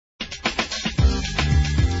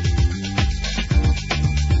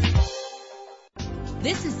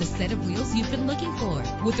This is the set of wheels you've been looking for,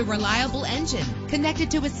 with a reliable engine connected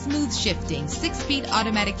to a smooth shifting 6-speed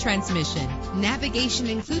automatic transmission. Navigation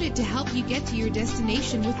included to help you get to your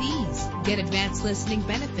destination with ease. Get advanced listening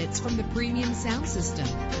benefits from the premium sound system.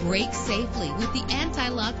 Brake safely with the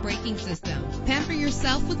anti-lock braking system. Pamper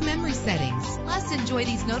yourself with memory settings. Plus, enjoy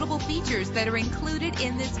these notable features that are included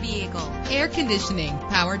in this vehicle: air conditioning,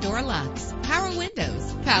 power door locks, power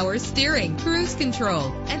windows, power steering, cruise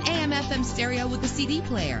control, an AM/FM stereo with a CD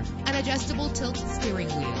player, an adjustable tilt steering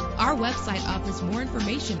wheel. Our website offers more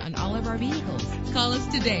information on all of our vehicles. Call us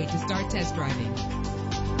today to start test driving.